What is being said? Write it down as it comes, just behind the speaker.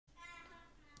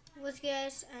What's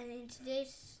guys, and in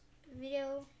today's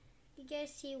video you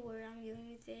guys see where I'm going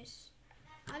with this.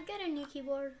 I've got a new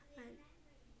keyboard and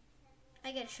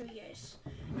I gotta show you guys.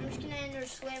 I'm just gonna enter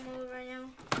slam mode right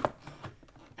now,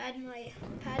 add my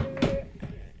pad over here,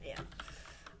 and yeah.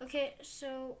 Okay,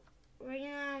 so we're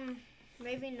gonna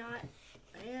maybe not.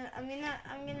 I'm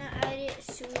gonna add it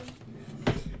soon.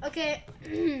 Okay,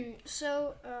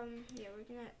 so yeah,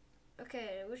 we're gonna.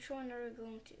 Okay, which one are we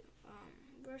going to?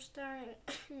 We're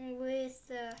starting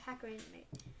with hacker anime.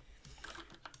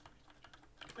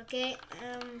 Okay,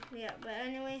 yeah, but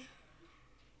anyway,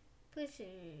 please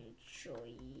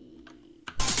enjoy.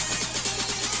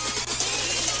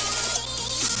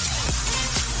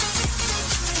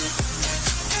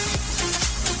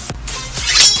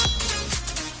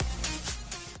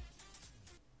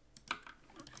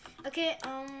 Okay,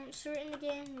 so we're in the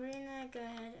game. We're gonna go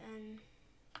ahead and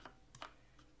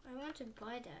I want to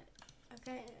buy that.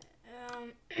 Okay,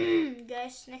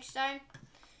 guys, next time,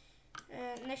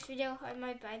 next video, I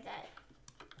might buy that.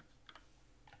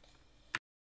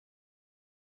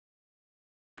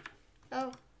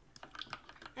 Oh,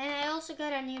 and I also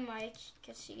got a new mic,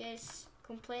 because you guys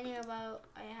complaining about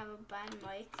I have a bad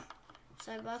mic,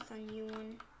 so I bought a new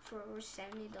one for over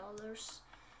 $70,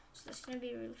 so that's gonna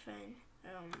be really fun.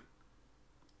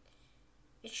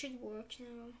 It should work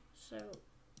now, so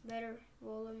better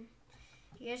volume.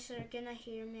 You guys are gonna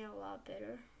hear me a lot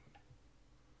better.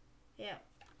 Yeah.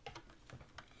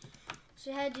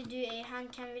 So I had to do a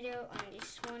hand cam video on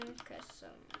this one because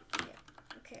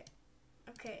yeah.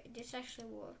 Okay, this actually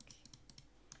worked.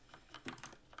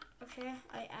 Okay,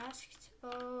 I asked.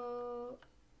 Oh.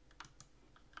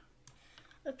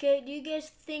 Okay, do you guys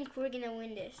think we're gonna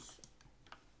win this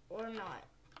or not?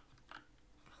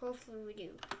 Hopefully we do.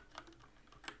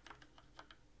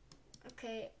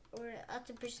 Okay, we're at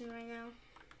the prison right now.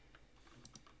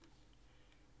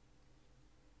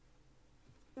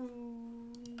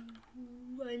 Ooh,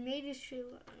 I made this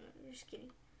feel. Just kidding.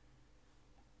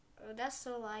 Oh, that's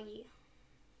so laggy.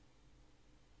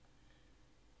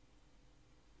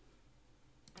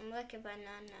 I'm like a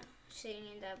banana sitting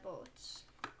in that boat.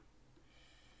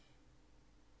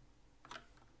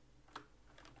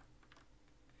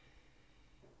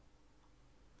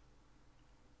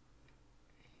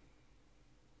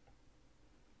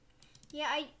 Yeah,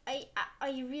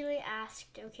 I really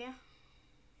asked, okay?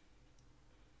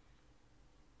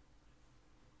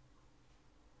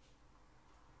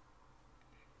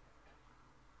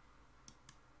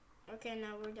 Okay,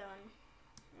 now we're done.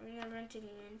 We're gonna run to the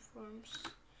uniforms.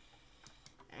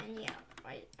 And yeah,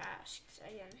 I asked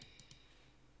again.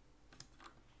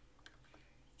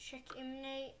 Check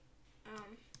eliminate.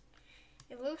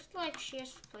 It looks like she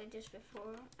has played this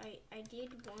before. I did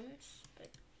once, but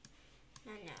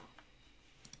not now.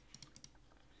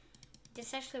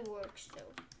 This actually works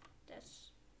though.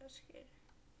 That's good.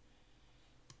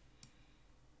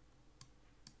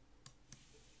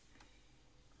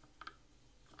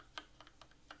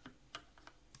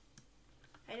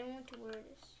 I don't want to wear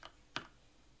this.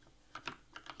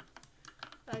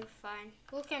 Like fine.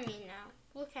 Look at me now.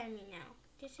 Look at me now.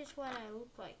 This is what I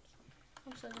look like.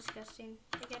 I'm so disgusting.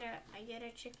 I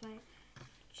gotta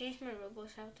change my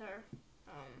Roblox avatar.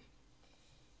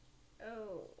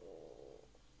 Oh,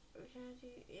 we're gonna do,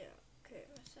 yeah, okay,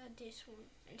 let's add this one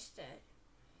instead.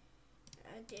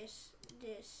 Add this,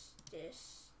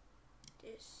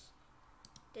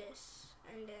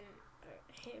 and then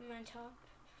hit him on top.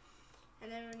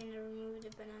 And then we're gonna remove the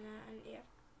banana, and yeah,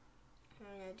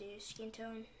 we're gonna do skin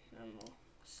tone, normal,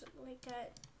 so like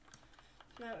that.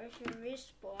 Now if you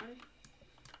respawn,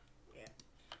 yeah,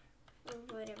 or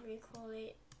whatever you call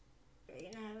it,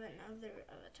 we're gonna have another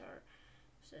avatar.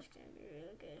 So it's gonna be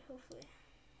really good, hopefully.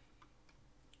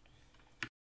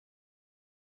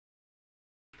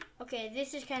 Okay,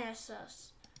 this is kind of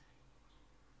sus.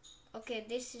 Okay,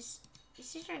 is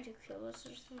he trying to kill us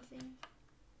or something?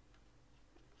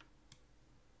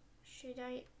 Should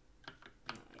I?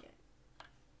 No, I don't.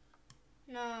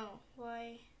 No,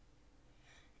 why?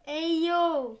 Hey,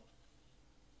 yo!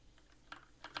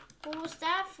 What was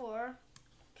that for?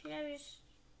 Can I just...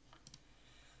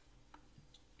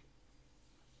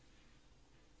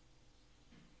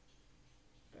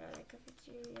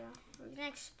 Cafeteria. We're gonna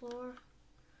explore.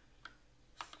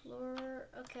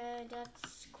 Okay,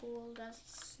 that's cool.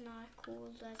 That's not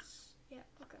cool. That's yeah.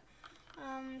 Okay.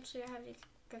 So you have the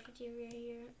cafeteria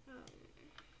here.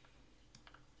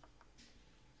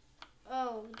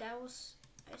 Oh, that was.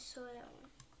 I saw that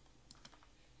one.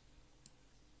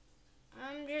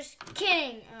 I'm just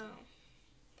kidding. Oh.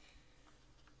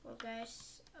 Well,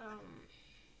 guys.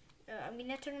 I'm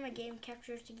gonna turn my game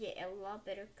capture to get a lot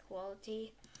better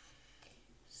quality.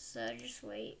 So just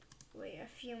wait a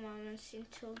few moments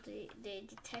until they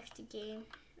detect the game,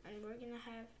 and we're gonna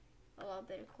have a lot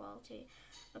better quality.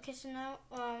 Okay, so now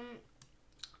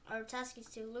our task is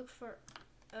to look for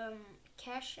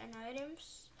cash and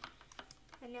items.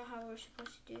 I know how we're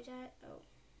supposed to do that. Oh,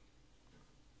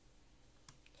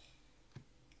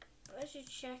 let's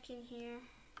just check in here.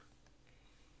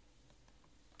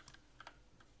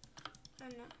 Oh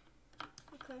no.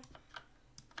 Okay.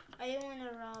 I don't want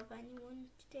to rob anyone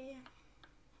today.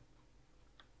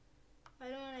 I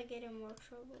don't want to get in more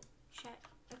trouble. Chat.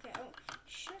 Okay. Oh,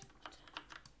 shit.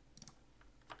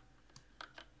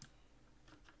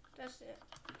 That's it.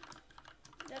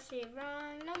 That's the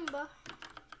wrong number.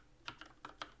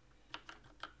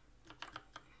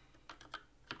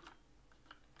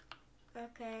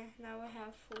 Okay, now we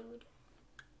have food.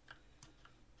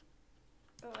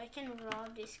 Oh, I can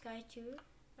rob this guy too.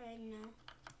 I know.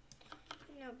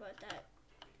 I know about that.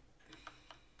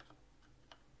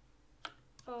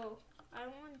 Oh, I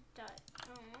want that.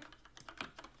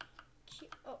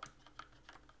 Oh,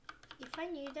 if I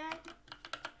knew that,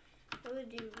 I would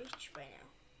be rich by now.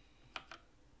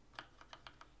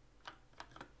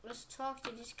 Let's talk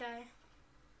to this guy.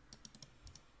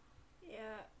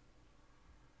 Yeah.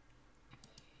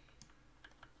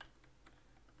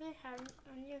 I have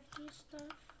any of these stuff.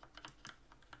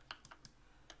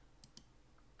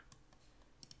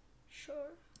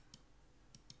 Sure.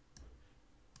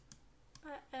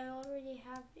 I already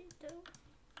have it though.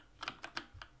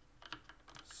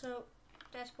 So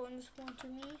that's bonus one to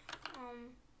me.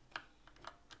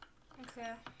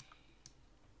 Okay.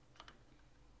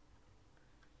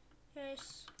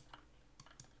 Here's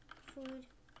food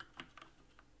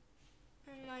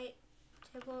and my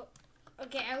table.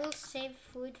 Okay, I will save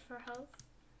food for health.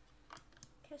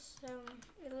 Cause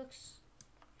it looks.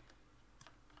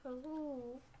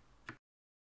 Ooh.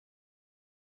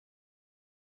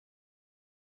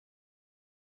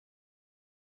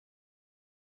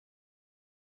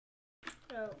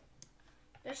 Oh,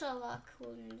 there's a lot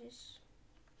cool in this.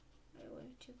 I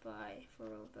want to buy for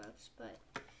Roblox, but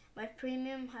my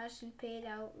premium hasn't paid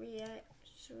out yet,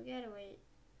 so we gotta wait.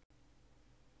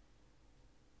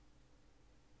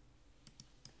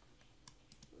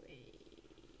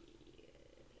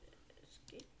 Let's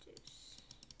get this.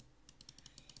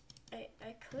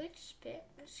 I could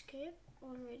skip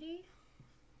already.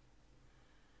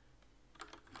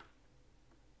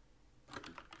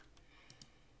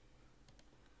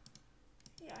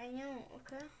 Yeah, I know,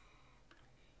 okay.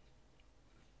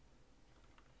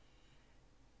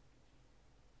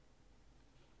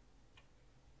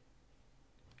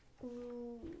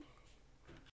 Ooh.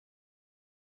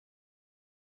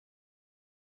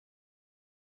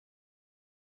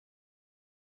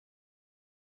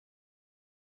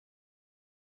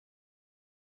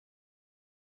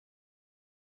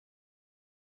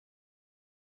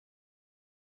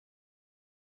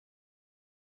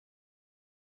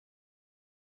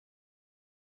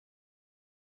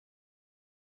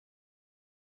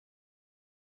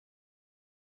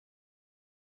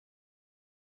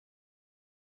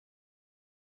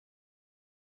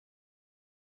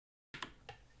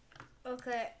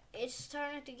 Okay, it's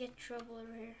starting to get trouble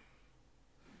over here.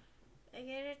 I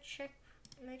gotta check,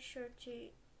 make sure to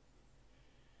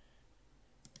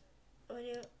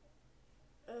audio.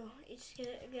 Oh, it's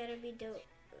gotta be dope.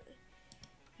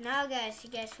 Now, guys,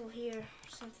 you guys will hear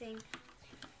something.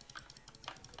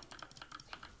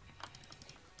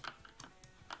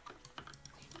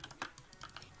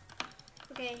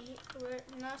 Okay,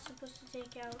 we're not supposed to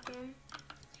take out him.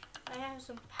 I have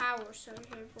some powers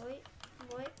over here,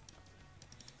 boy.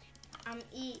 I'm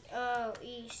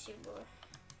easy, boy.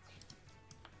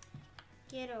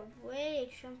 Get away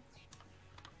from.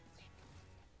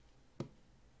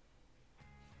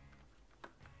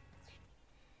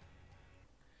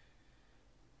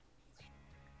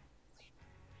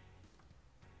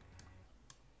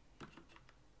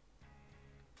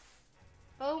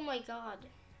 Oh my God.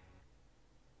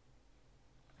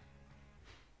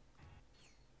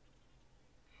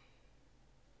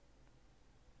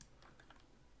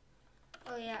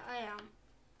 Oh yeah, I am.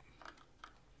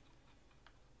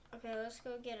 Okay, let's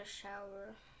go get a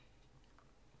shower.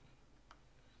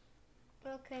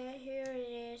 Okay, here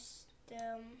it is.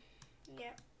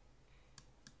 Yeah.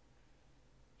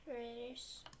 Here it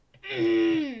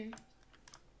is.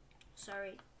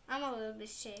 Sorry, I'm a little bit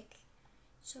sick,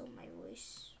 so my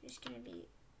voice is gonna be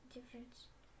different.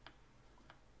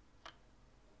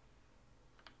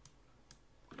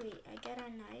 Wait, I got a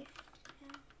knife.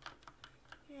 Yeah.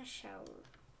 In a shower.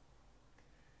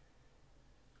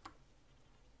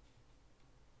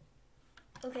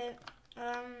 Okay,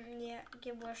 Yeah,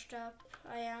 get washed up.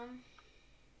 I am.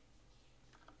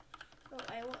 Oh,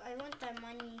 I want that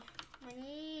money.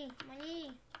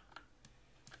 Money.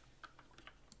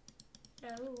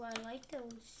 Oh, I like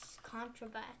those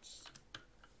contrabats.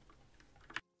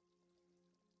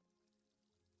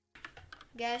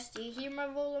 Guys, do you hear my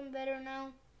volume better now?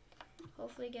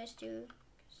 Hopefully you guys do.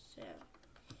 So,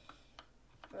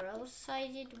 or else I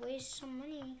did waste some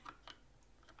money.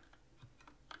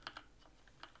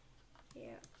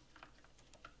 Yeah.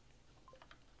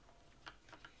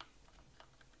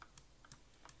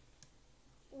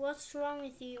 What's wrong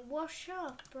with you? Wash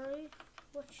up, bro.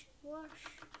 Wash.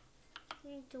 You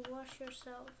need to wash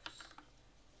yourselves.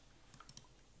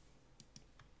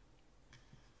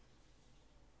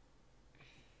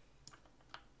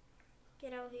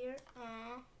 Get out here.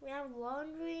 We have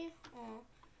laundry.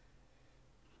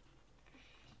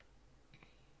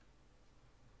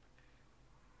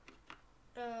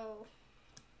 Oh,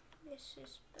 this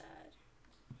is bad.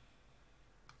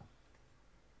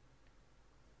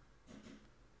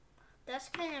 That's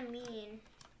kind of mean.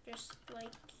 Just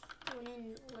like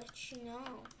wouldn't let you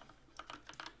know.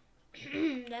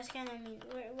 That's kind of mean.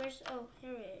 Where's? Oh,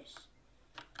 here it is.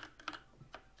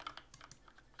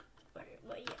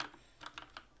 But yeah,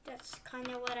 that's kind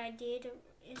of what I did,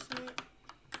 isn't it?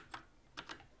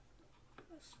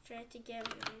 Let's try to get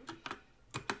one.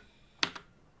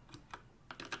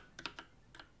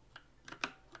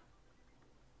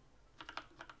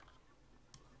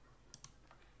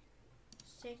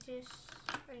 Take this,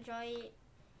 enjoy it.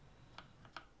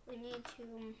 We need to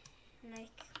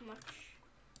make much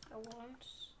at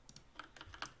once.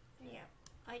 Yeah,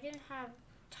 I didn't have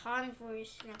time for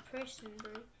this in a person,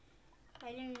 bro.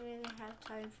 I didn't really have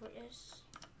time for this.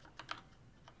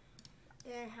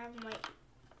 Then I have my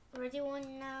ready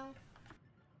one now.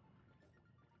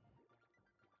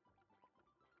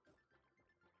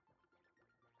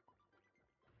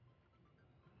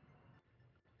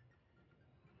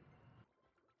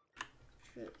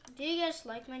 Do you guys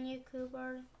like my new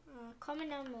keyboard? Comment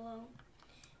down below.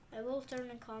 I will turn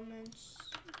the comments.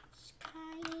 It's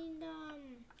kind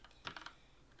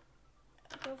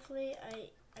hopefully I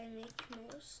make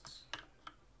most.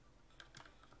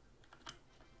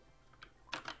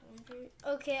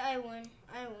 Okay, I won.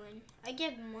 I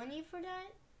get money for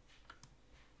that?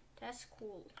 That's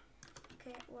cool.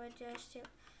 Okay, what did I steal?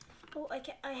 Oh,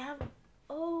 I have,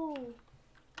 oh.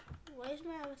 Why is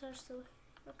my avatar still?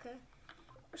 Okay.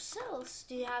 Or cells?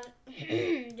 Do you have, do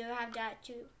you have that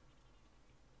too?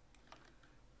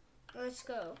 Let's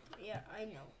go. Yeah, I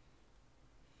know.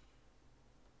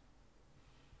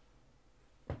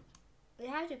 We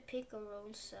have to pick our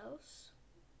own cells.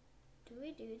 Do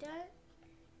we do that?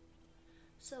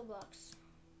 Cell box.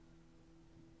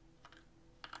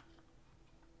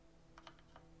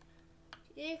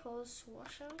 Do they call us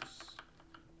washouts?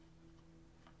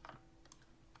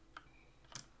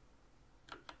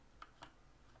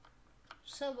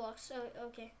 Cell blocks. Oh,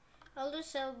 okay. I'll do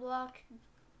cell block.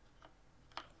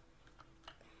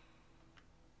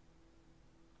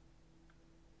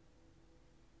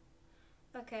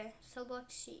 Okay, cell block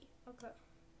C. Okay.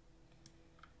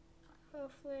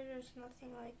 Hopefully there's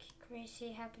nothing like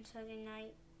crazy happens at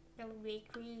night. That would be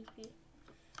creepy.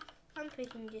 I'm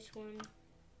picking this one.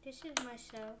 This is my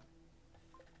cell.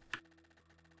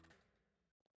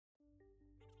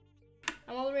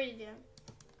 I'm already done.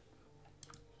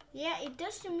 Yeah, it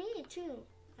does to me too.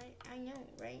 I know,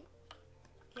 right?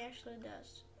 It actually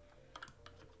does.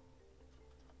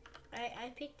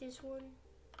 I picked this one.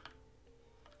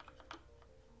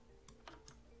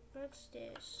 What's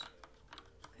this?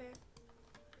 Okay.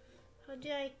 How do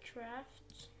I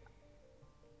craft?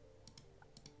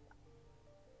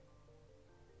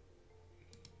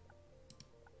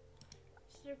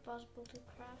 Is it possible to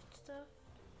craft stuff?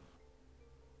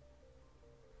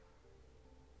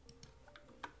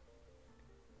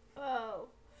 Oh.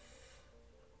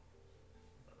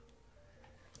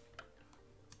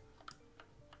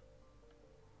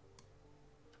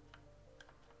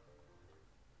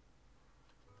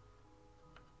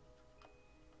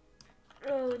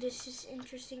 Oh, this is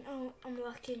interesting. Oh, I'm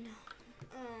lucky now.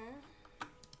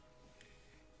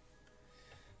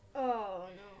 Oh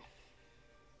no.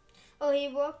 Oh, he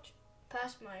walked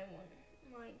past my one.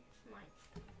 Mine.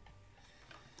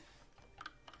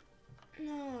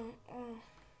 No. Oh.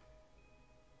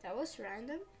 That was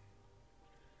random.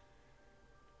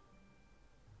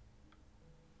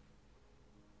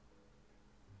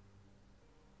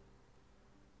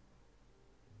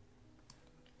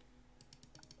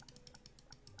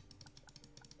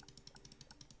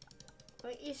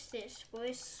 What is this,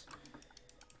 boys?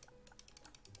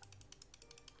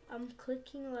 I'm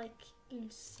clicking like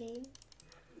insane.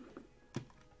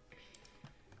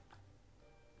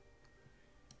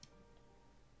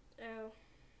 Oh.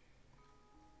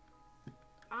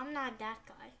 I'm not that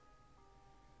guy.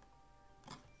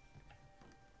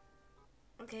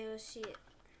 Okay, let's see it.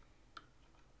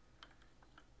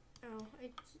 Oh,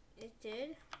 it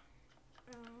did.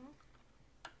 Oh.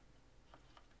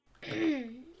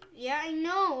 Yeah, I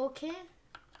know, okay?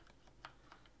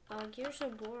 You're so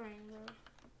boring, bro.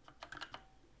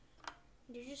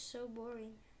 You're just so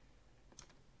boring.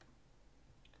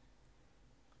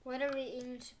 What are we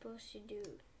even supposed to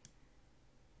do?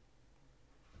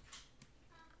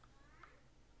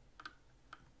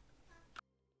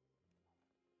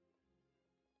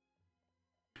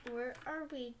 Where are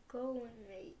we going,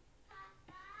 mate?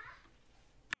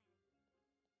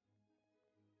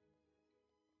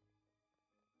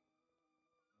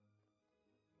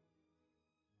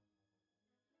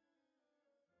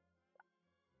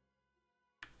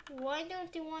 Why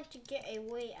don't they want to get a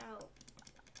way out?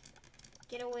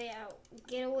 Get a way out.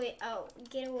 Get a way out.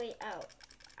 Get a way out.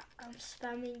 I'm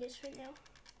spamming this right now.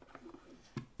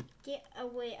 Get a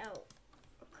way out.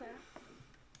 Okay.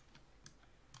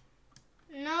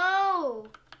 No!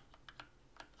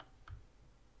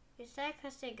 Is that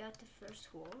because they got the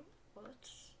first wall? What?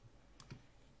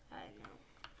 I don't know.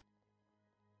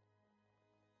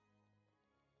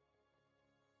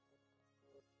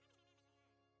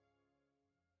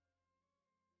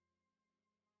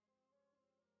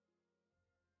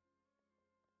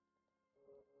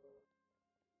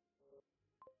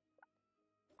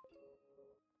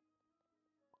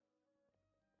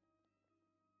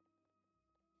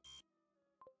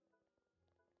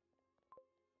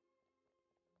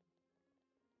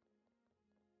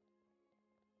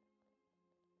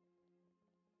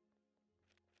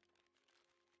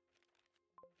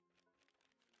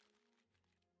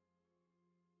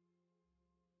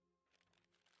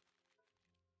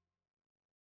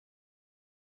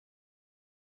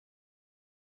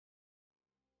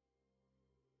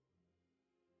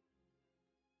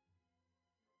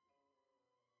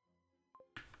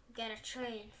 Gotta try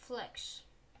and flex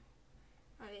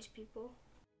on these people.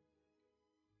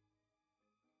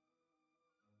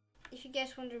 If you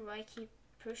guys wonder why I keep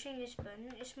pushing this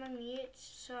button, it's my mute,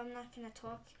 so I'm not gonna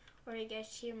talk or you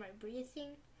guys hear my breathing.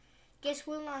 Guess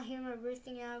will not hear my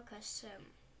breathing now because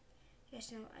you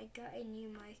guys know I got a new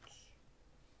mic.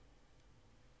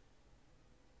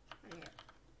 Oh,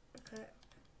 yeah. Okay.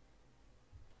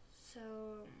 So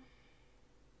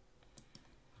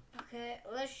okay,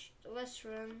 let's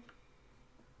run.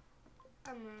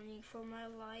 I'm running for my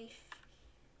life.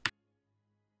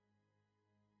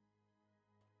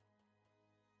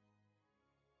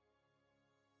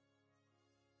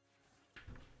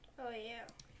 Oh yeah.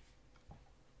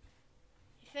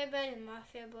 If I buy the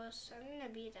Mafia boss, I'm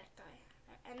gonna be that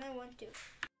guy. And I want to.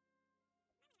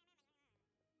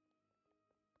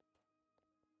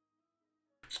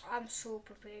 I'm so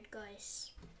prepared,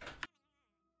 guys.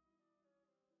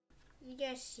 You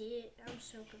guys see it? I'm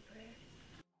so prepared.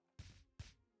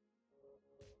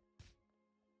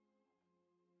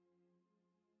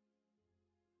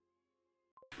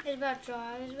 It's about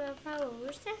draw, it's about power.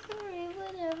 We're stacking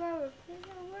whatever.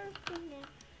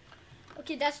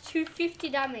 Okay, that's 250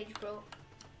 damage, bro.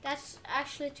 That's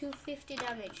actually 250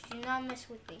 damage. Do not mess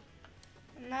with me.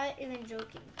 I'm not even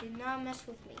joking. Do not mess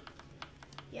with me.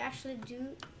 You actually do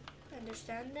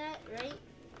understand that, right?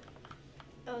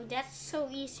 Oh, that's so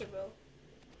easy, bro.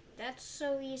 That's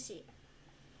so easy.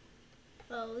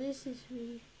 Oh, this is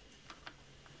me.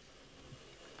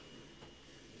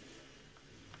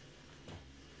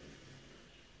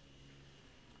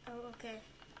 Oh, okay.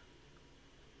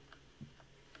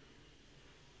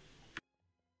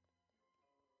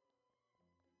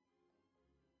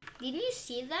 Did you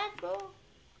see that, bro?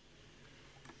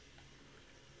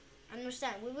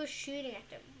 Understand, we were shooting at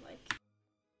them, like.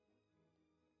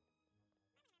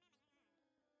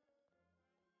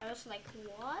 I was like,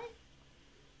 what?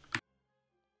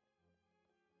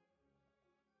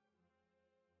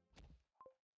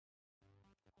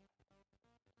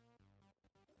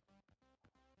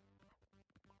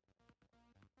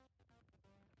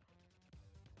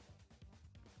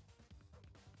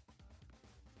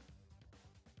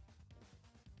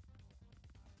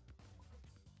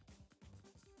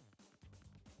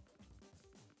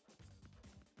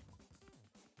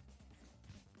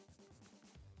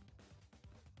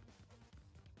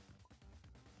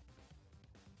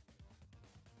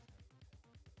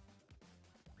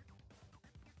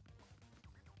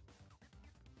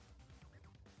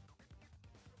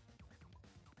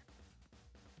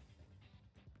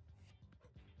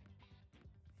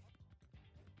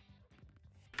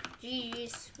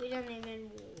 GG's, we don't even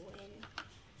win.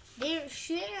 They're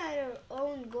shooting at our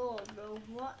own goal, bro.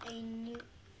 What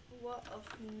of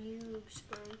noobs,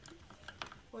 bro.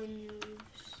 What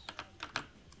noobs.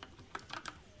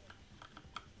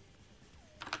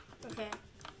 Okay.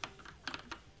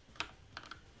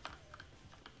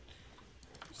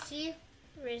 See?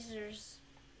 Razors.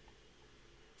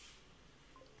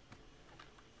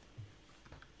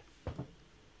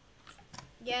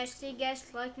 Guys, do you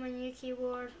guys like my new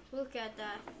keyboard? Look at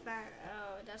that.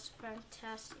 Oh, that's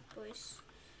fantastic, boys.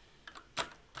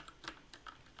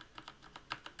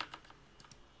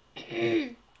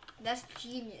 That's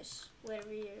genius,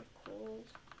 whatever you're called.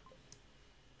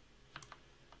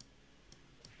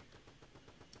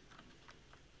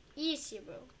 Easy,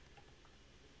 bro.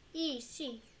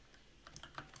 Easy.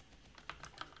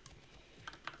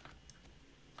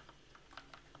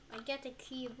 I get the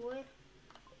keyboard.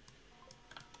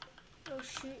 Oh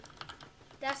shoot.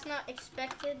 That's not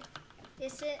expected,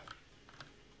 is it?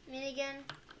 Minigun,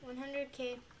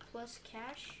 100k plus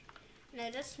cash. No,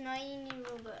 that's 90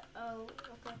 robot. Oh,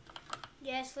 okay.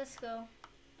 Yes, let's go.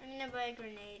 I'm gonna buy a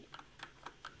grenade.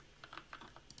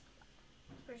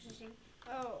 Purchasing.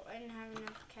 Oh, I didn't have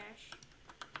enough cash.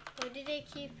 Why did they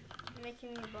keep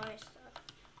making me buy stuff?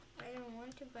 I don't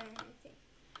want to buy anything.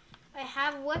 I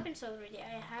have weapons already.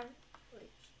 I have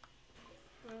like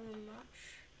really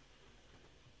much.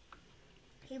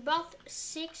 He bought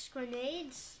 6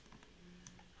 grenades.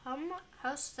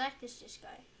 How stacked is this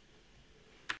guy?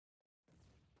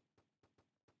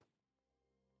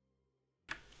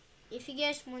 If you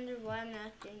guys wonder why I'm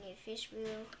not doing a fish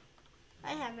video,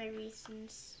 I have my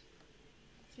reasons.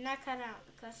 It's not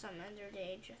because I'm under the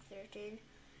age of 13.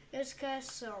 It's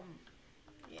because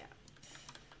yeah,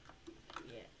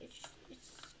 it's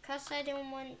because I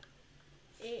don't want.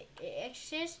 It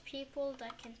exists people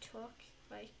that can talk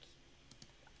like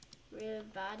really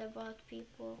bad about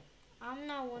people. I'm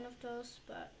not one of those,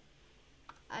 but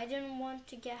I didn't want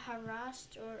to get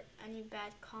harassed or any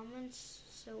bad comments,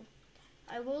 so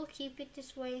I will keep it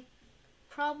this way.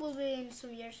 Probably in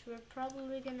some years we're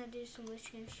probably gonna do some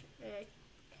voice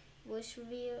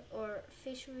reveal or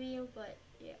face reveal, but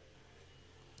yeah.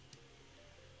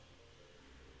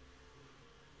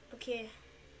 Okay,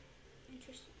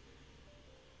 interesting.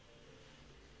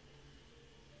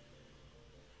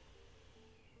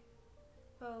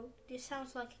 Oh, this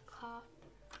sounds like a cop.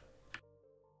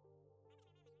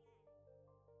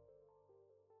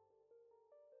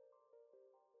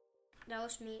 That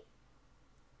was me.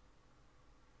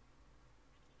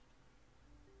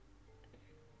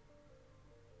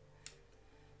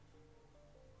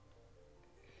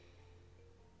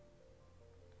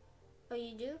 Oh,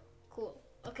 you do? Cool.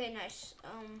 Okay, nice.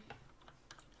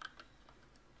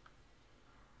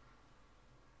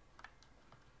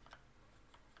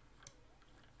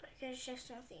 I gotta check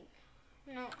something.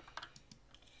 No.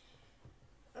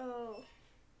 Oh,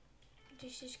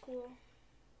 this is cool.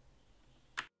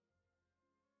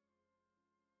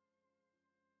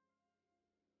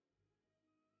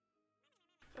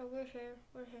 Oh, we're here.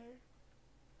 We're here.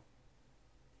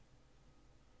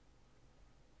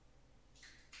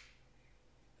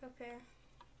 Okay.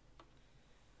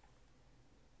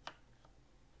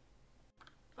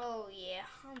 Oh yeah,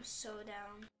 I'm so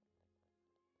down.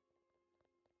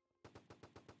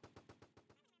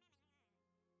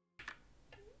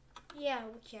 Yeah,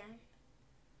 we can.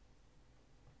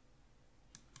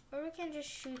 Or we can just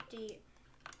shoot the...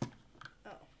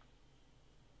 Oh.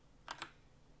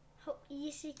 How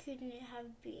easy couldn't it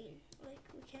have been? Like,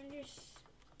 we can just...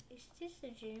 Is this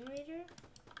a generator?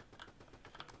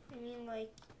 I mean,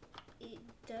 like, it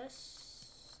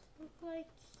does look like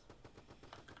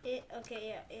it. Okay,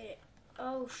 yeah, it.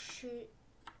 Oh shoot.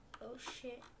 Oh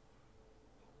shit.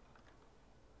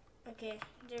 Okay,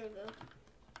 there we go.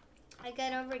 I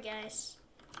got over, guys.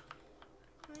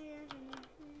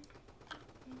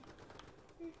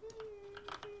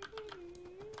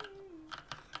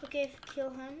 Okay, kill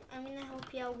him. I'm gonna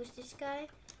help you out with this guy.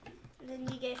 And then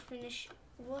you guys finish.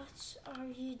 What are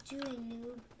you doing,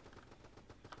 noob?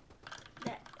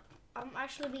 That I'm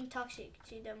actually being toxic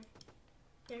to them.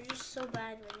 They're just so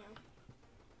bad right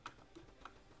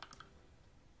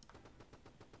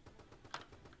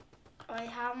now. I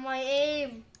have my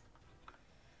aim.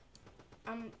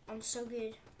 I'm so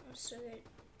good. I'm so good.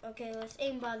 Okay, let's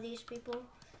aimbot these people.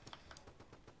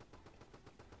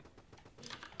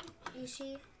 You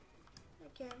see?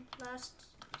 Again, last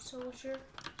soldier.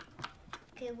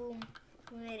 Okay, boom.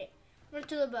 We made it. Run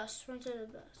to the bus. Run to the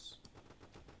bus.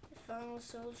 The final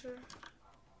soldier.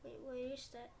 Wait, where is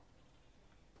that?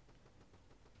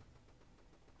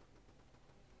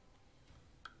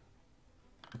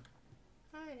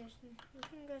 it isn't. We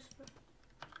can go.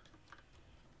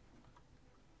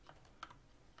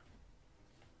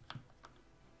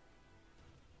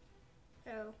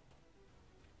 Oh.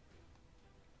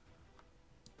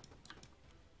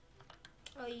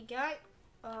 Oh, you got.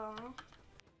 Oh.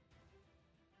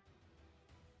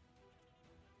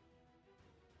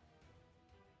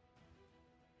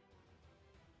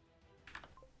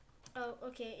 Oh,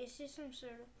 okay. Is this some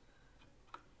sort of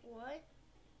what?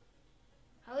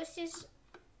 How is this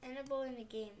enable in the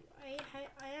game?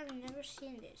 I have never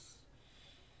seen this.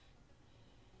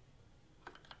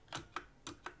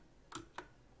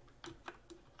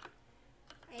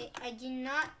 I did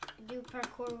not do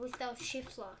parkour without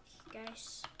shift lock,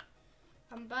 guys.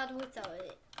 I'm bad without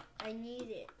it. I need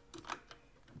it.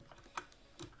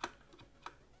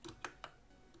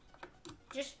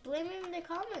 Just blame me in the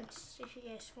comments if you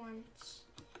guys want.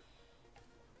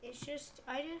 It's just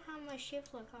I didn't have my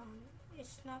shift lock on.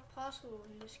 It's not possible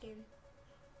in this game.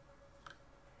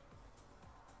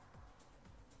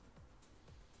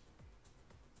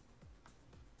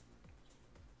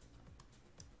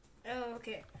 Oh,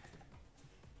 okay.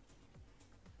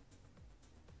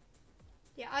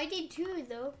 Yeah, I did too,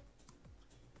 though.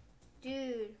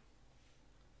 Dude.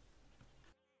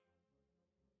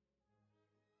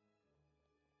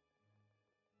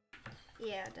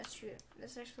 Yeah, that's true.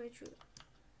 That's actually true.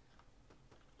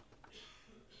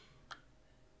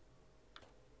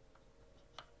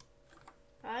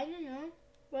 I don't know.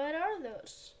 What are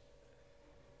those?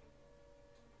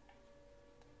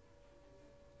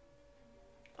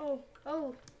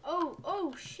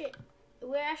 Oh, shit.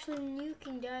 We're actually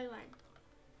nuking the island.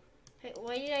 Hey,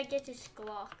 why did I get this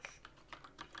Glock?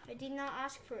 I did not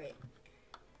ask for it.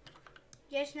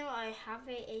 You guys know I have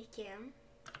a AKM,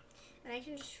 and I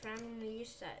can just randomly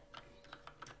use that.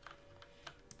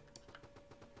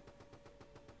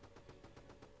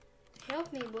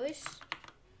 Help me, boys.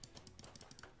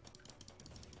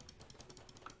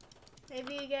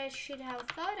 Maybe you guys should have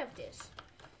thought of this.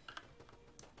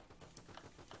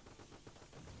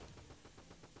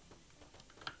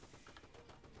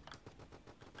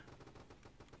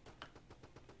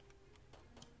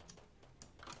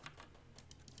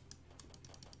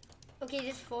 Okay,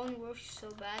 this phone works so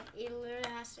bad. It literally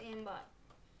has to aimbot.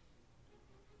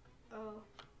 Oh.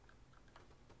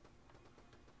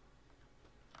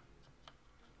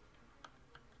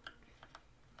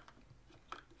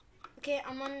 Okay,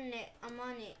 I'm on it. I'm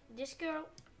on it. This girl.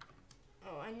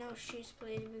 Oh, I know she's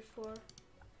played it before.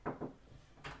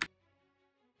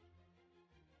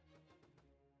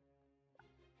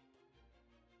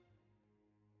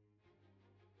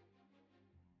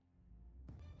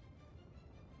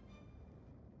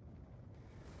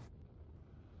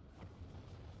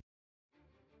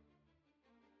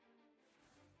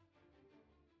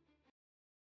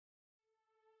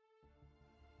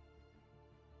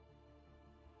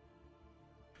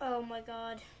 Oh my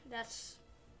god, that's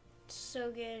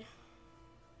so good.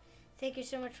 Thank you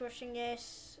so much for watching,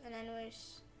 guys. And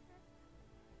anyways,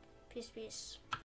 peace.